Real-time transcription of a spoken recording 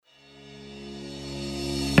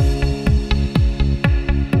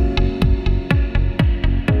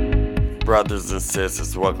brothers and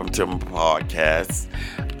sisters, welcome to my podcast.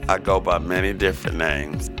 I go by many different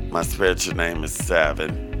names. My spiritual name is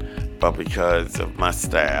Seven, but because of my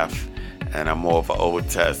staff, and I'm more of an Old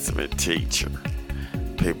Testament teacher,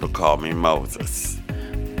 people call me Moses.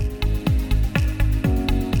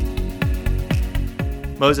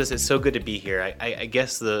 Moses, it's so good to be here. I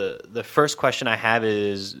guess the first question I have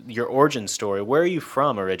is your origin story. Where are you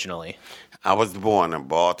from originally? I was born in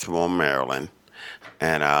Baltimore, Maryland,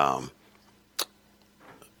 and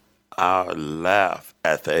I left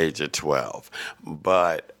at the age of 12.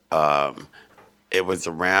 But it was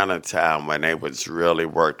around a time when they was really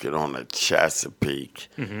working on the Chesapeake,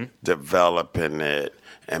 developing it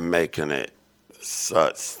and making it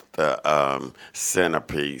such the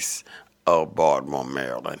centerpiece of Baltimore,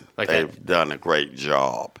 Maryland. They've done a great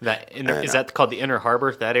job. Is that called the Inner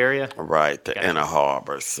Harbor, that area? Right, the Inner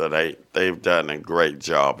Harbor. So they've done a great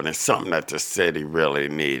job, and it's something that the city really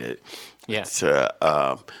needed. Yeah.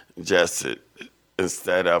 To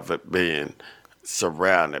instead of it being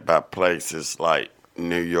surrounded by places like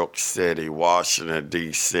New York City, Washington,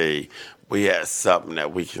 D.C., we had something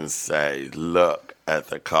that we can say, look at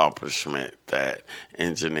the accomplishment that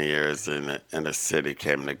engineers in the city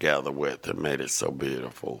came together with and made it so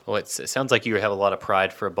beautiful. Well, it sounds like you have a lot of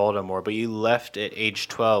pride for Baltimore, but you left at age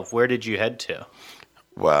 12. Where did you head to?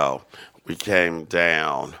 Well, we came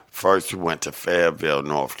down. First, we went to Fayetteville,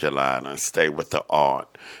 North Carolina, and stayed with the aunt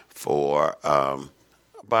for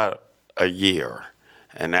about a year.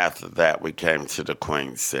 And after that, we came to the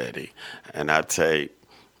Queen City. And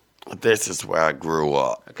this is where I grew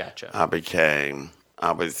up. I gotcha.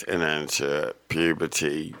 I was into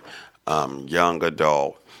puberty, young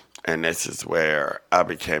adult, and this is where I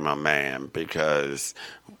became a man, because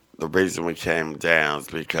the reason we came down is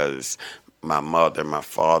because my mother and my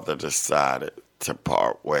father decided to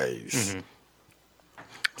part ways.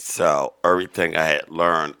 So everything I had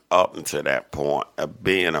learned up until that point of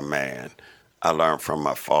being a man, I learned from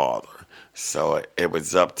my father. So it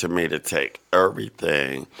was up to me to take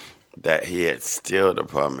everything that he had instilled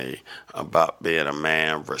upon me about being a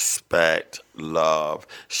man, respect, love,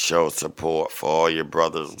 show support for all your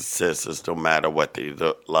brothers and sisters, no matter what they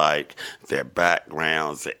look like, their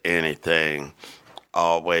backgrounds, or anything.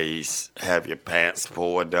 Always have your pants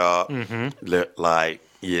pulled up, look like,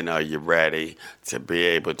 you're ready to be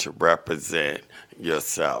able to represent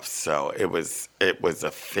yourself. So it was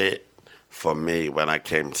a fit for me when I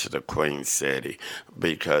came to the Queen City,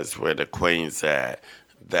 because where the Queen's at,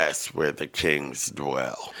 that's where the kings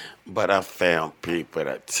dwell. But I found people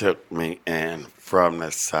that took me in from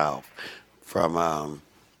the South, from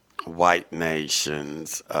white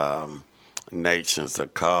nations, nations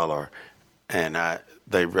of color, and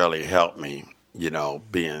they really helped me,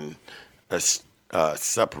 being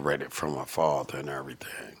separated from my father and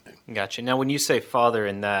everything. Gotcha. Now, when you say father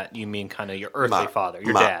in that, you mean kind of your earthly father,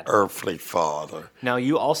 your dad. My earthly father. Now,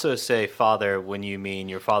 you also say father when you mean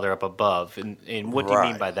your father up above. And what do you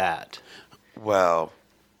mean by that? Well,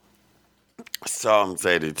 Psalms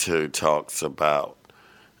 82 talks about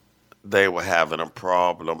they were having a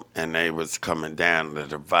problem and they was coming down to the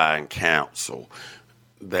divine council.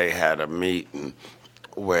 They had a meeting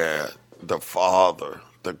where the Father,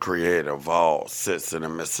 the creator of all, sits in the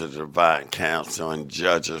midst of the divine council and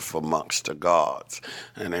judges amongst the gods.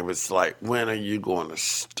 And it was like, when are you going to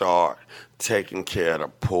start taking care of the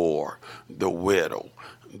poor, the widow,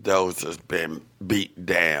 those that's been beat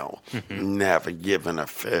down, never given a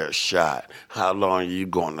fair shot? How long are you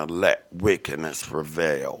going to let wickedness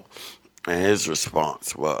prevail? And his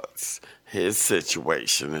response was, his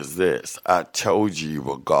situation is this: I told you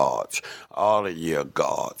were gods. All of you are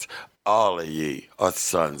gods. All of ye are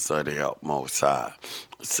sons of the utmost high.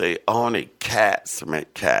 See, only cats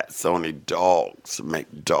make cats. Only dogs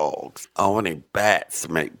make dogs. Only bats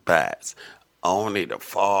make bats. Only the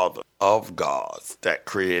Father of gods that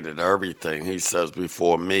created everything. He says,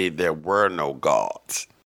 before me, there were no gods.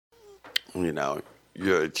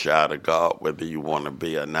 You're a child of God, whether you want to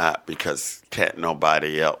be or not, because can't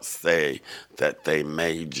nobody else say that they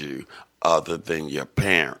made you other than your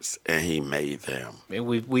parents, and he made them.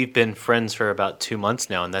 We've been friends for about 2 months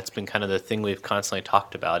now, and that's been kind of the thing we've constantly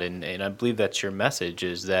talked about, and I believe that's your message,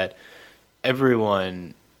 is that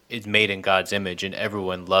everyone is made in God's image and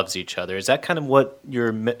everyone loves each other. Is that kind of what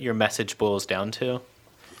your message boils down to?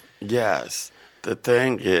 Yes. The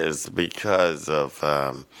thing is, because of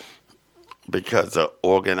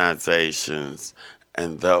organizations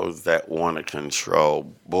and those that want to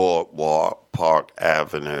control Boardwalk, Park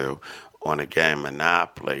Avenue on a game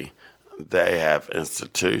Monopoly, they have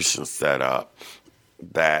institutions set up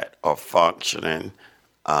that are functioning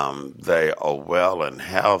they are well and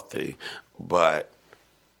healthy, but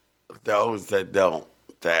those that don't,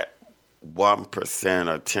 that 1%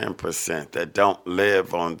 or 10% that don't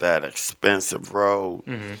live on that expensive road,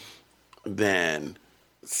 then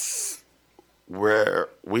where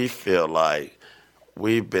we feel like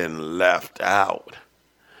we've been left out.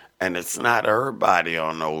 And it's not everybody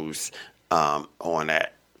on those on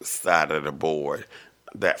that side of the board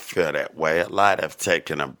that feel that way. A lot have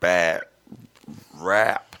taken a bad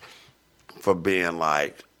rap for being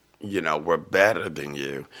like, we're better than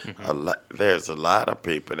you. There's a lot of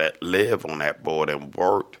people that live on that board and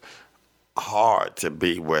worked hard to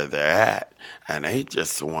be where they're at, and they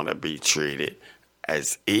just want to be treated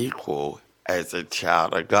as equal as a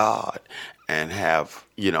child of God and have,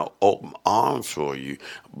 open arms for you.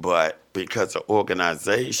 But because of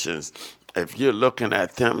organizations, if you're looking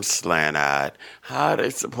at them slant-eyed, how are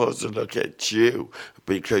they supposed to look at you?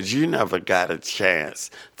 Because you never got a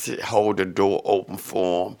chance to hold the door open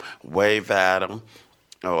for them, wave at them,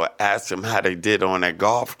 or ask them how they did on their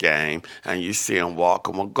golf game, and you see them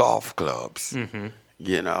walking with golf clubs.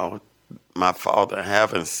 My Father in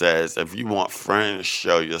heaven says, if you want friends,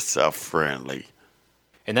 show yourself friendly.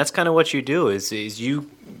 And that's kind of what you do is you,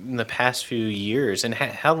 in the past few years, and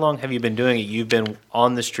how long have you been doing it? You've been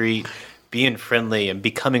on the street, being friendly and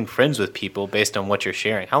becoming friends with people based on what you're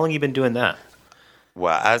sharing. How long have you been doing that?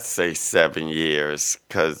 Well, I'd say 7 years,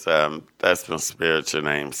 because that's my spiritual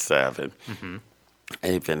name, 7.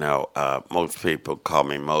 Even though most people call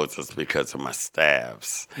me Moses because of my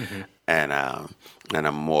staffs. And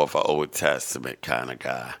I'm more of an Old Testament kind of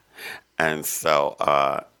guy. And so,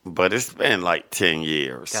 but it's been like 10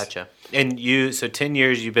 years. Gotcha. And so 10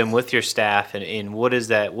 years you've been with your staff, and what is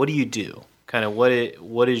that? What do you do? Kind of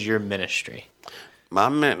what is your ministry? My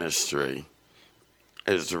ministry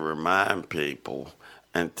is to remind people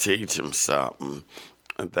and teach them something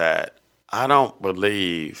that I don't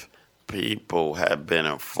believe people have been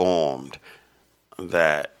informed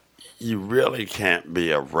that you really can't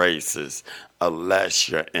be a racist unless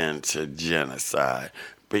you're into genocide,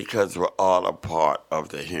 because we're all a part of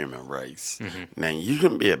the human race. Now, you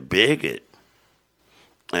can be a bigot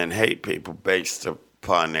and hate people based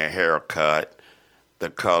upon their haircut, the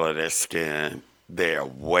color of their skin, their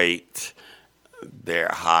weight, their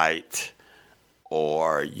height,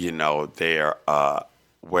 or, their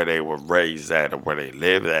where they were raised at or where they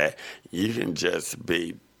live at. You can just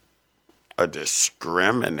be a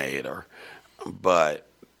discriminator. But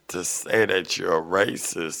to say that you're a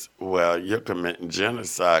racist, well, you're committing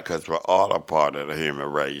genocide, because we're all a part of the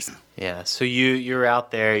human race. Yeah, so you're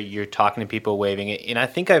out there, you're talking to people, waving it, and I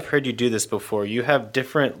think I've heard you do this before. You have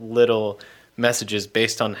different little messages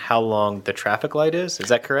based on how long the traffic light is. Is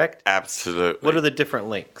that correct? Absolutely. What are the different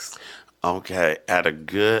links? Okay, at a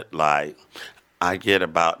good light, I get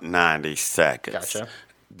about 90 seconds. Gotcha.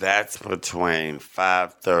 That's between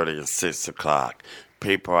 5:30 and 6 o'clock.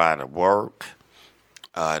 People are out of work.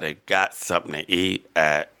 They got something to eat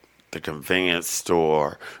at the convenience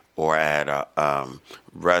store or at a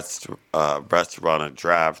restaurant or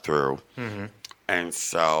drive-through. And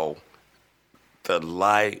so the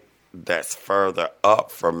light that's further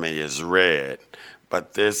up from me is red,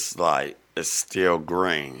 but this light is still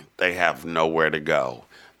green. They have nowhere to go.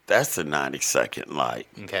 That's a 90-second light.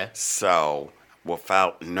 Okay. So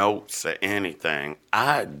without notes or anything,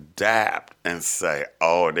 I adapt and say,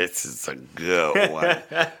 oh, this is a good one.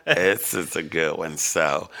 This is a good one.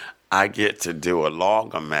 So I get to do a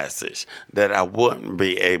longer message that I wouldn't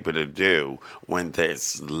be able to do when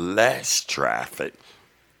there's less traffic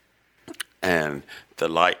and the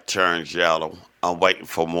light turns yellow. I'm waiting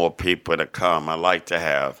for more people to come. I like to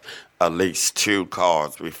have at least 2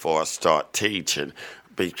 cars before I start teaching,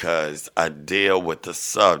 because I deal with the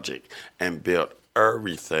subject and build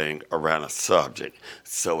everything around a subject.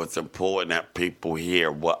 So it's important that people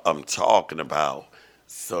hear what I'm talking about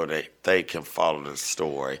so that they can follow the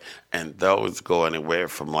story. And those go anywhere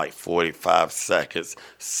from like 45 seconds,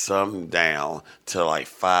 some down to like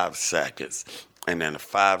 5 seconds. And then the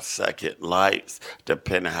 5-second lights,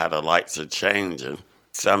 depending how the lights are changing,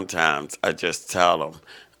 sometimes I just tell them,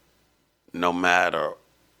 no matter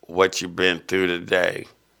what you've been through today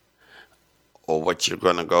or what you're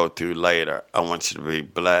going to go through later, I want you to be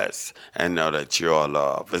blessed and know that you're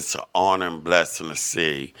loved. It's an honor and blessing to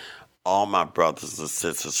see all my brothers and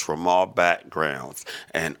sisters from all backgrounds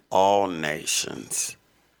and all nations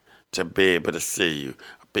to be able to see you,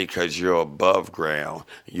 because you're above ground.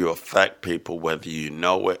 You affect people whether you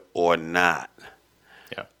know it or not.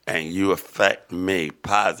 Yeah. and you affect me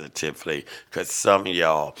positively because some of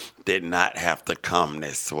y'all did not have to come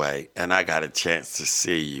this way, and I got a chance to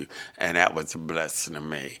see you, and that was a blessing to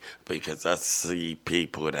me because I see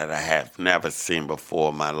people that I have never seen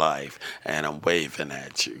before in my life, and I'm waving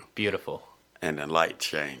at you, Beautiful. and the light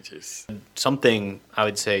changes. Something I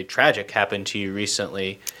would say tragic happened to you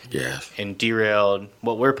recently Yes. and derailed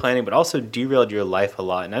what we're planning, but also derailed your life a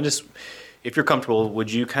lot. And I just, if you're comfortable,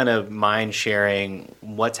 would you kind of mind sharing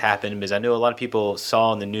what's happened? Because I know a lot of people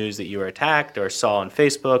saw in the news that you were attacked or saw on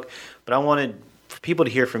Facebook, but I wanted for people to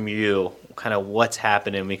hear from you kind of what's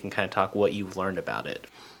happened, and we can kind of talk what you've learned about it.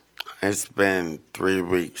 It's been 3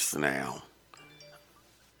 weeks now,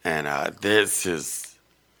 and this is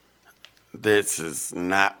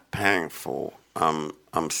not painful.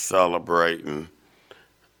 I'm celebrating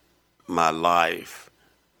my life.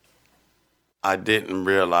 I didn't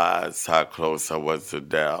realize how close I was to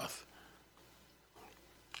death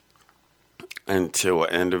until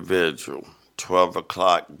an individual, 12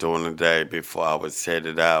 o'clock during the day before I was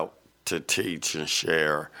headed out to teach and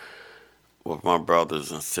share with my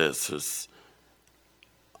brothers and sisters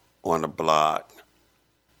on the block,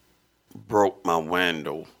 broke my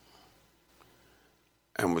window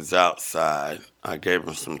and was outside. I gave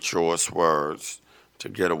him some choice words to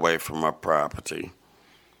get away from my property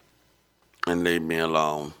and leave me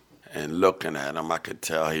alone. And looking at him, I could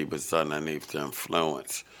tell he was underneath the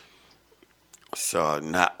influence. So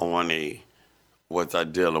not only was I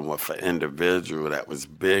dealing with an individual that was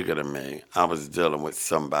bigger than me, I was dealing with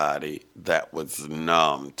somebody that was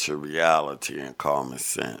numb to reality and common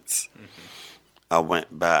sense. Mm-hmm. I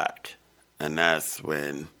went back, and that's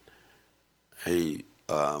when he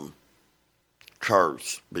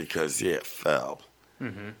cursed because he had fell.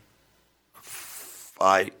 Mm-hmm.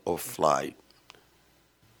 Fight or flight.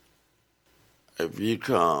 If you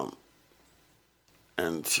come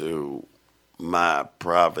into my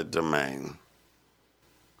private domain,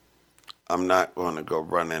 I'm not going to go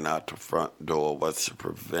running out the front door. What's to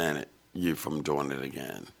prevent you from doing it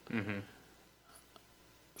again? Mm-hmm.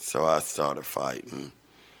 So I started fighting,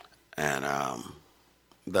 and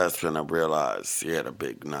that's when I realized he had a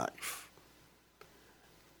big knife.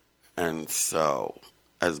 And so,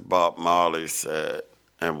 as Bob Marley said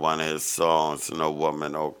in one of his songs, "No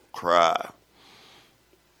Woman, No Cry,"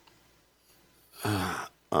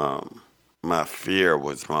 my fear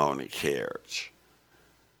was my only carriage.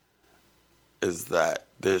 Is that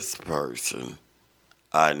this person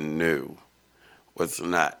I knew was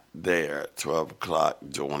not there at 12 o'clock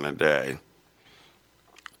during the day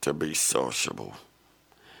to be sociable.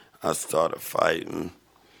 I started fighting.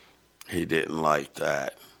 He didn't like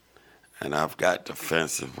that. And I've got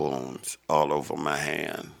defensive wounds all over my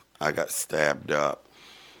hand. I got stabbed up.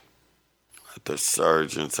 The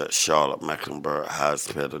surgeons at Charlotte Mecklenburg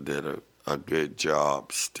Hospital did a good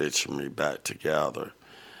job stitching me back together.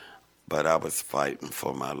 But I was fighting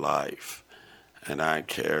for my life. And I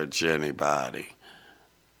encourage anybody,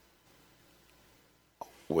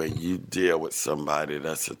 when you deal with somebody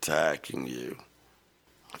that's attacking you,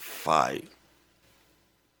 fight.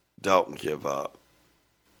 Don't give up.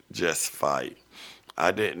 Just fight.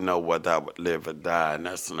 I didn't know whether I would live or die, and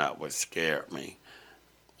that's not what scared me.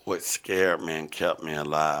 What scared me and kept me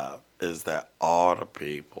alive is that all the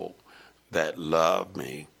people that love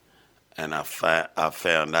me, and I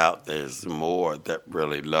found out there's more that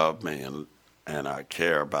really love me and I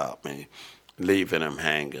care about me, leaving them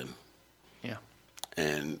hanging. Yeah.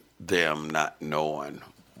 And them not knowing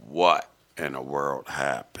what in the world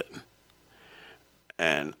happened.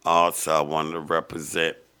 And also I wanted to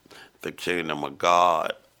represent the kingdom of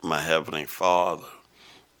God, my Heavenly Father,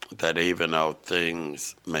 that even though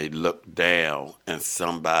things may look down and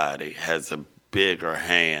somebody has a bigger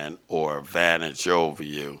hand or advantage over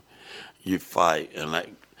you, you fight and let,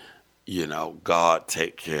 God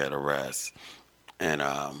take care of the rest. And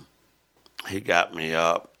he got me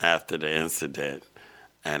up after the incident,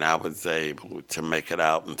 and I was able to make it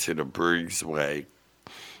out into the breezeway,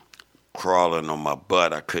 crawling on my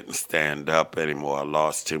butt. I couldn't stand up anymore. I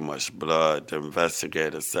lost too much blood. The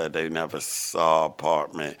investigators said they never saw an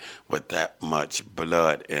apartment with that much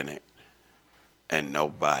blood in it, and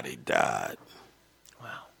nobody died.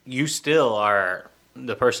 Wow. You still are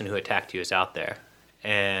the person who attacked you is out there,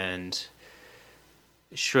 and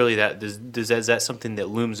surely is that something that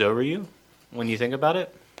looms over you when you think about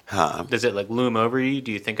it? Huh? Does it loom over you?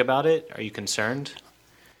 Do you think about it? Are you concerned?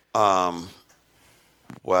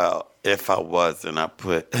 Well, if I wasn't, I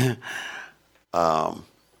put, when I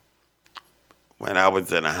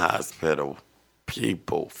was in a hospital,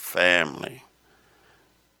 people, family,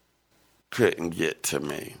 couldn't get to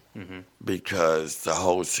me because the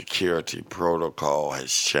whole security protocol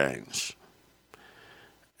has changed.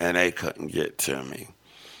 And they couldn't get to me.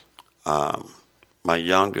 My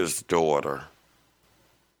youngest daughter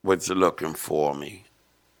was looking for me,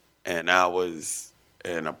 and I was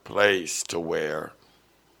in a place to where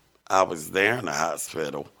I was there in the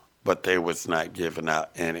hospital, but they was not giving out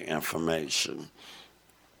any information.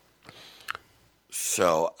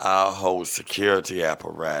 So our whole security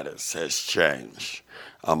apparatus has changed.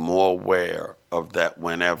 I'm more aware of that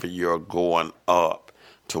whenever you're going up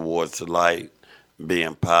towards the light,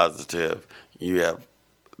 being positive, you have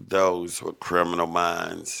those with criminal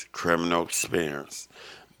minds, criminal experience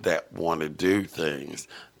that want to do things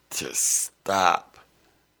to stop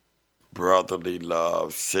brotherly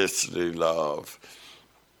love, sisterly love,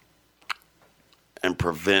 and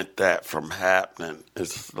prevent that from happening.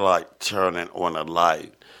 It's like turning on a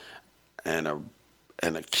light in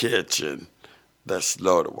a kitchen that's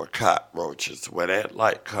loaded with cockroaches. When that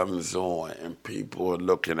light comes on and people are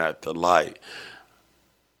looking at the light,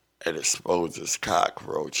 it exposes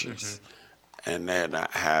cockroaches, and they're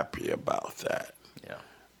not happy about that. Yeah.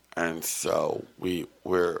 And so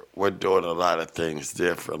we're doing a lot of things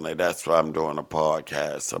differently. That's why I'm doing a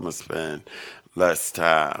podcast. I'm gonna spend less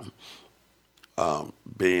time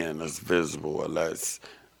being as visible unless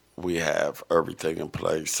we have everything in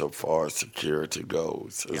place so far as security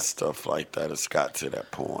goes and stuff like that. It's got to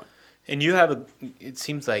that point. And you have it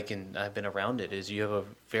seems like, and I've been around it, is you have a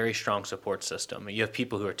very strong support system. You have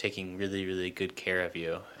people who are taking really, really good care of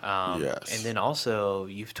you. Yes. And then also,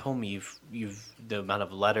 you've told me you've the amount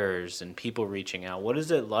of letters and people reaching out. What is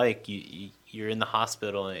it like? You're in the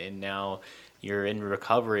hospital and now you're in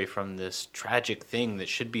recovery from this tragic thing that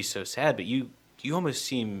should be so sad, but you almost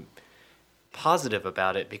seem positive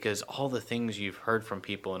about it because all the things you've heard from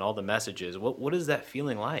people and all the messages. What is that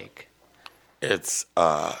feeling like? It's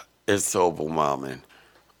overwhelming.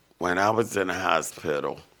 When I was in the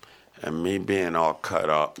hospital and me being all cut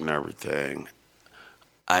up and everything,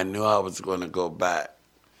 I knew I was going to go back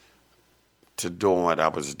to doing what I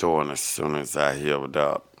was doing as soon as I healed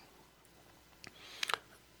up.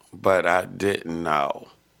 But I didn't know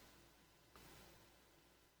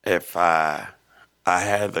if I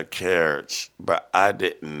had the courage, but I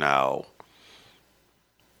didn't know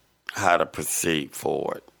how to proceed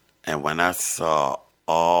forward. And when I saw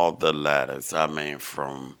all the letters, I mean,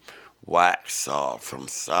 from Waxhaw, from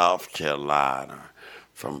South Carolina,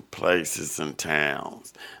 from places and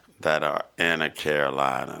towns that are in the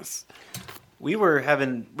Carolinas. We were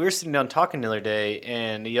sitting down talking the other day,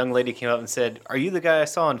 and a young lady came up and said, "Are you the guy I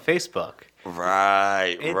saw on Facebook?"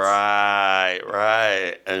 Right.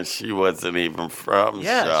 And she wasn't even from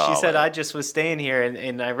Charlotte. She said, "I just was staying here,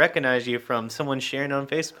 and I recognize you from someone sharing on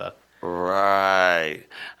Facebook." Right.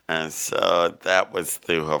 And so that was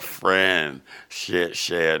through her friend. She had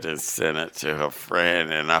shared and sent it to her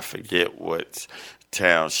friend, and I forget what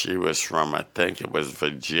town she was from. I think it was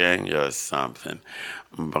Virginia or something.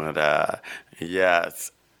 But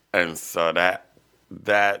yes. And so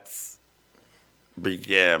that's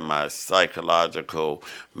began my psychological,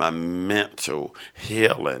 my mental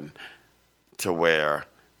healing to where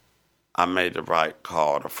I made the right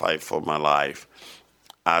call to fight for my life.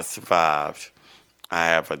 I survived. I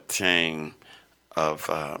have a team of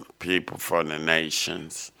people from the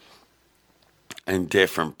nations and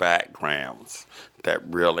different backgrounds that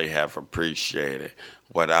really have appreciated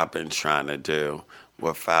what I've been trying to do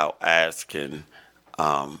without asking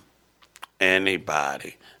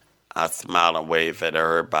anybody. I smile and wave at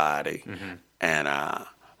everybody, and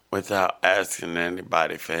without asking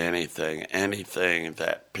anybody for anything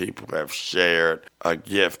that people have shared, a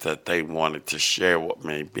gift that they wanted to share with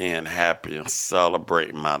me, being happy and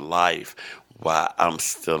celebrating my life while I'm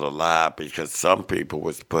still alive, because some people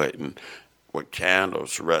was putting with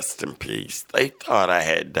candles, rest in peace. They thought I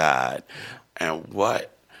had died. And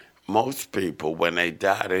what most people, when they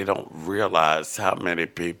die, they don't realize how many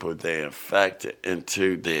people they infected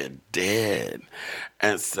until they're dead.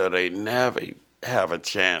 And so they never have a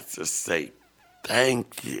chance to say,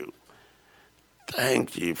 thank you.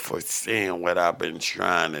 Thank you for seeing what I've been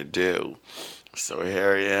trying to do. So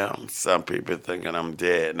here I am. Some people thinking I'm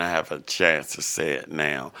dead, and I have a chance to say it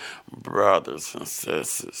now. Brothers and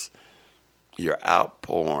sisters, your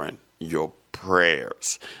outpouring, your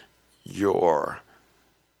prayers, your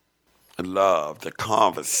love, the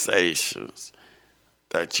conversations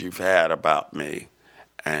that you've had about me,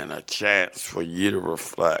 and a chance for you to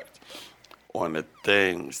reflect on the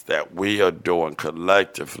things that we are doing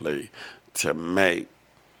collectively to make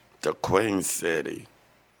the Queen City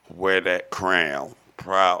wear that crown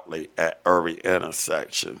proudly at every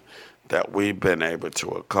intersection that we've been able to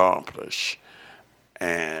accomplish.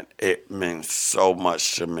 And it means so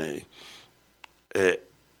much to me.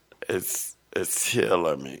 It's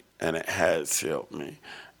healing me, and it has healed me.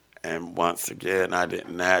 And once again, I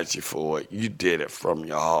didn't ask you for it. You did it from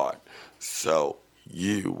your heart. So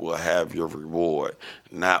you will have your reward.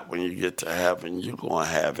 Not when you get to heaven, you're going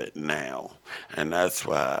to have it now. And that's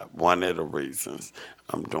why one of the reasons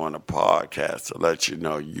I'm doing a podcast to let you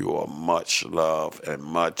know you are much loved and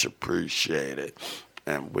much appreciated.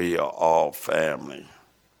 And we are all family.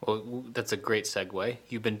 Well, that's a great segue.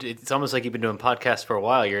 It's almost like you've been doing podcasts for a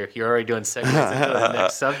while. You're already doing segues into the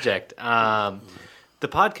next subject. The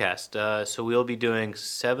podcast. So we'll be doing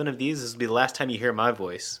 7 of these. This will be the last time you hear my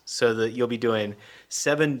voice. So that you'll be doing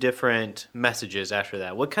 7 different messages after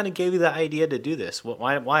that. What kind of gave you the idea to do this?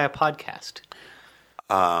 Why a podcast?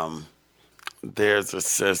 There's a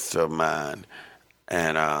sister of mine,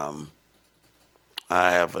 and I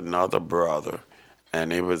have another brother,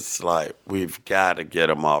 and it was like, we've got to get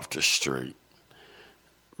him off the street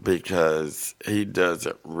because he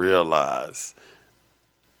doesn't realize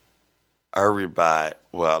everybody,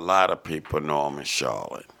 well, a lot of people know him in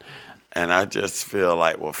Charlotte. And I just feel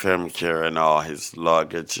like with him carrying all his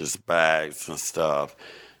luggage, his bags and stuff,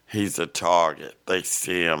 he's a target. They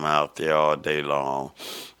see him out there all day long.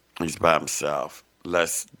 He's by himself.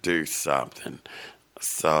 Let's do something.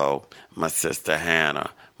 So my sister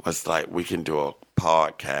Hannah was like, we can do a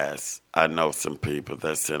podcast. I know some people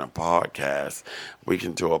that's in a podcast. We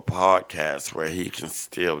can do a podcast where he can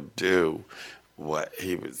still do what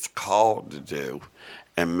he was called to do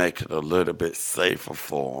and make it a little bit safer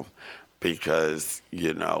for him because,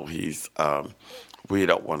 you know, he's, we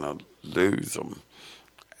don't want to lose him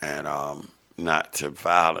and not to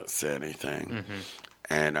violence or anything. Mm-hmm.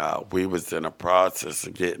 And we was in a process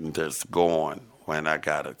of getting this going when I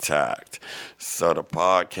got attacked. So the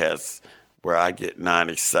podcast where I get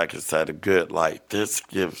 90 seconds at a good light, this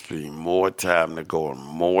gives me more time to go in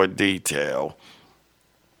more detail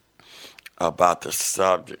about the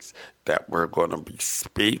subjects that we're going to be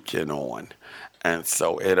speaking on. And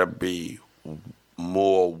so it'll be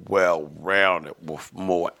more well-rounded with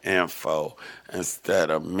more info instead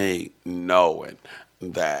of me knowing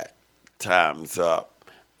that time's up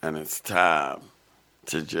and it's time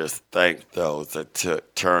to just thank those that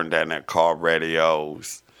turned down their car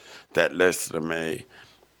radios, that listen to me,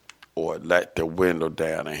 or let the window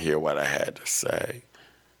down and hear what I had to say,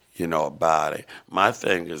 you know, about it. My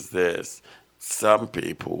thing is this. Some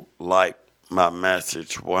people like my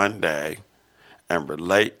message one day and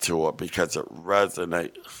relate to it because it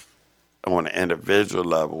resonates on an individual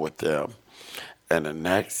level with them. And the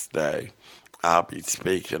next day, I'll be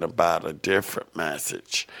speaking about a different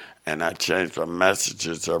message. And I change my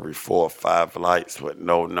messages every 4 or 5 lights with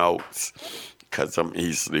no notes because I'm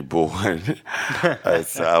easily bored. And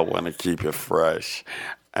so I want to keep it fresh.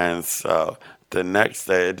 And so the next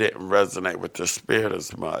day, it didn't resonate with the spirit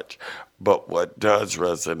as much. But what does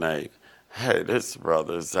resonate, hey, this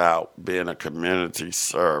brother's out being a community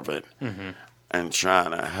servant and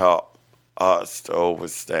trying to help us to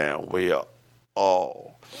understand we are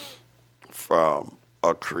all from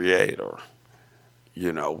a creator.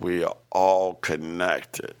 You know, we are all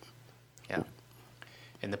connected. Yeah.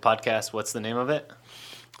 In the podcast, what's the name of it?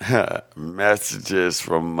 Messages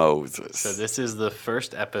from Moses. So this is the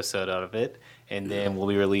first episode out of it, and then we'll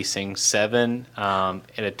be releasing 7 at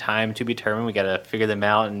a time to be determined. We got to figure them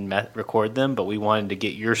out and record them, but we wanted to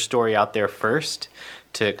get your story out there first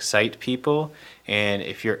to excite people. And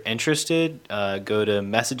if you're interested, go to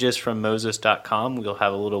messagesfrommoses.com. We'll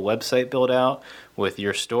have a little website built out with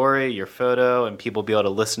your story, your photo, and people will be able to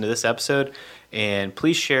listen to this episode. And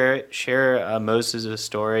please share it. Share Moses'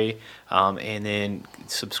 story, and then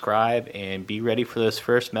subscribe and be ready for those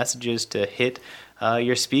first messages to hit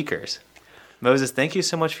your speakers. Moses, thank you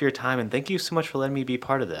so much for your time, and thank you so much for letting me be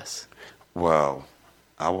part of this. Well,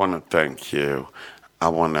 I want to thank you. I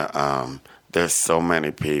want to, there's so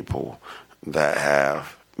many people that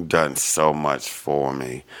have done so much for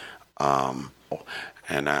me. And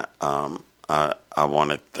I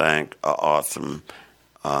want to thank an awesome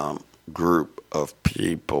group of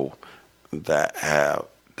people that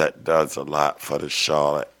does a lot for the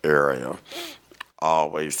Charlotte area.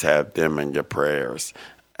 Always have them in your prayers.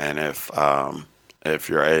 And if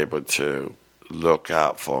you're able to look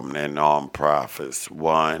out for them, they're nonprofits.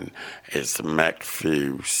 One is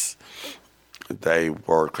McFuse. They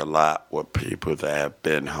work a lot with people that have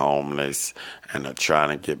been homeless and are trying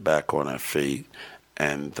to get back on their feet.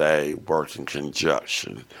 And they work in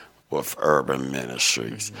conjunction with Urban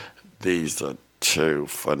Ministries. Mm-hmm. These are 2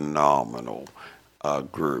 phenomenal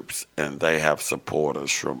groups, and they have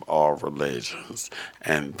supporters from all religions,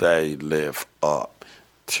 and they live up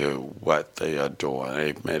to what they are doing.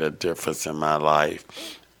 They've made a difference in my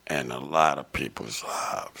life and a lot of people's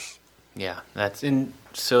lives. Yeah, that's in.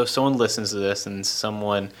 So someone listens to this, and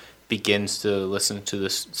someone begins to listen to the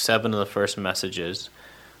 7 of the first messages.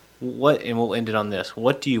 What, and we'll end it on this.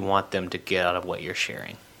 What do you want them to get out of what you're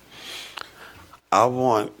sharing? I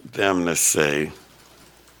want them to see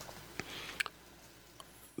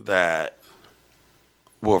that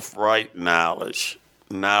with right knowledge,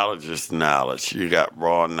 knowledge is knowledge. You got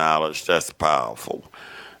raw knowledge, that's powerful.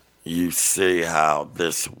 You see how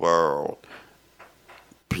this world,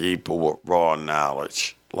 people with raw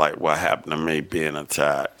knowledge, like what happened to me being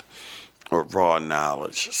attacked, with raw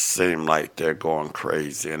knowledge, seem like they're going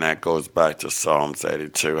crazy. And that goes back to Psalms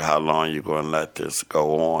 82, how long you going to let this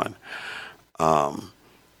go on?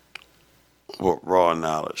 With raw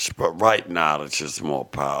knowledge. But right knowledge is more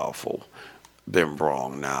powerful than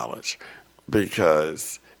wrong knowledge,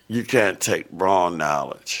 because you can't take wrong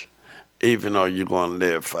knowledge, even though you're going to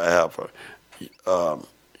live forever.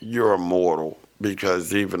 You're immortal,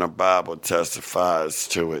 because even the Bible testifies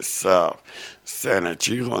to itself, saying that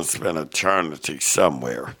you're going to spend eternity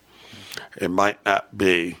somewhere. It might not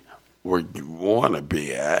be where you want to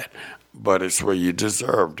be at, but it's where you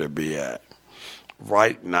deserve to be at.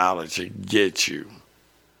 Right knowledge will get you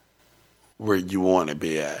where you want to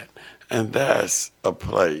be at. And that's a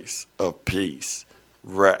place of peace,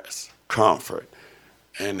 rest, comfort.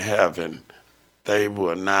 In heaven, they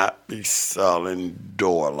will not be selling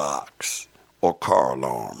door locks or car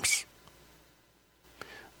alarms.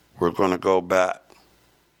 We're going to go back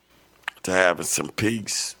to having some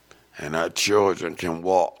peace, and our children can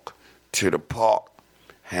walk to the park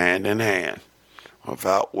hand in hand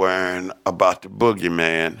without worrying about the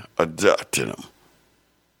boogeyman abducting them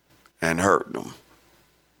and hurting them.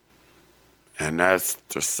 And that's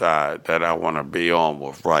the side that I want to be on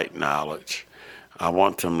with right knowledge. I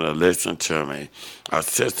want them to listen to me. A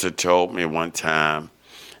sister told me one time,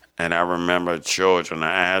 and I remember children.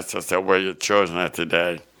 I asked her, I said, where are your children at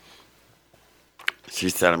today? She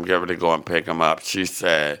said, I'm getting ready to go and pick them up. She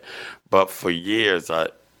said, but for years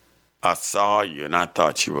I saw you and I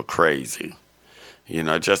thought you were crazy. You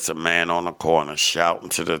know, just a man on the corner shouting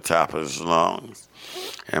to the top of his lungs.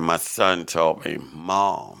 And my son told me,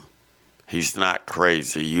 Mom, he's not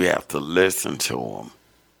crazy. You have to listen to him.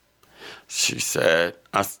 She said,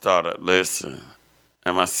 I started listening.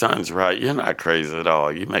 And my son's right. You're not crazy at all.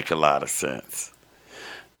 You make a lot of sense.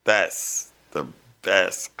 That's the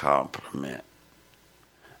best compliment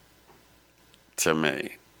to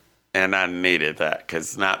me. And I needed that,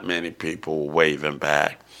 because not many people were waving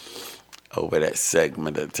back over that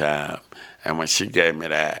segment of time. And when she gave me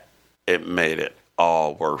that, it made it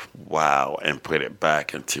all worthwhile and put it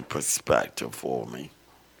back into perspective for me.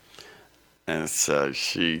 And so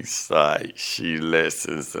she's like, she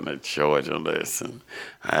listens and the children listen.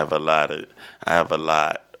 I have a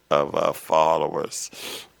lot of followers,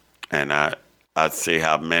 and I see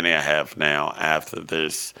how many I have now after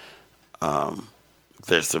this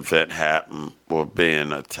event happened with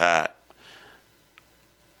being attacked.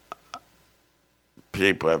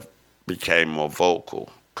 People have became more vocal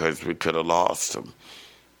because we could have lost them.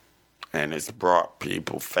 And it's brought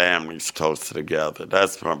people, families closer together.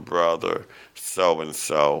 That's my brother,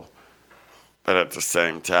 so-and-so. But at the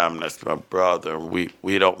same time, that's my brother.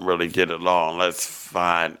 We don't really get along. Let's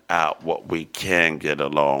find out what we can get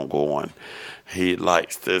along on. He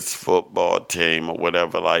likes this football team or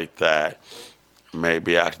whatever like that.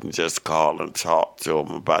 Maybe I can just call and talk to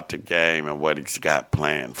him about the game and what he's got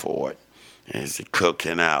planned for it. Is he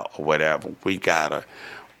cooking out or whatever? We gotta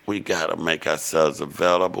make ourselves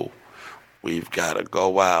available. We've got to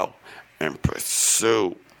go out and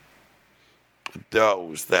pursue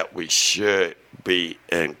those that we should be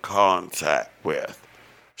in contact with,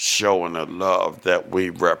 showing the love that we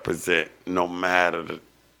represent, no matter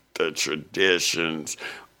the traditions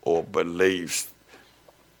or beliefs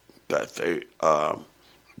that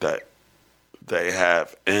they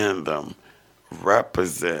have in them.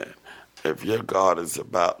 Represent. If your God is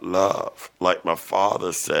about love, like my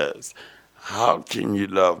father says, how can you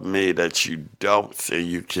love me that you don't see?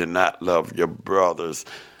 You cannot love your brothers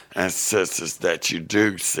and sisters that you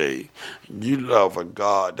do see. You love a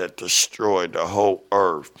God that destroyed the whole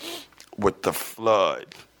earth with the flood.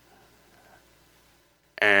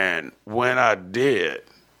 And when I did,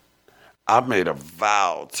 I made a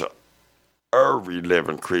vow to every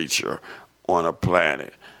living creature on a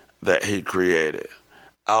planet that he created.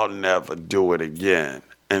 I'll never do it again,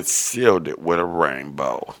 and sealed it with a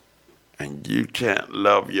rainbow. And you can't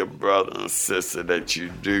love your brother and sister that you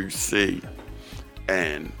do see.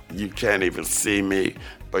 And you can't even see me,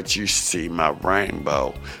 but you see my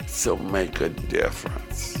rainbow. So make a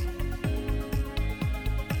difference.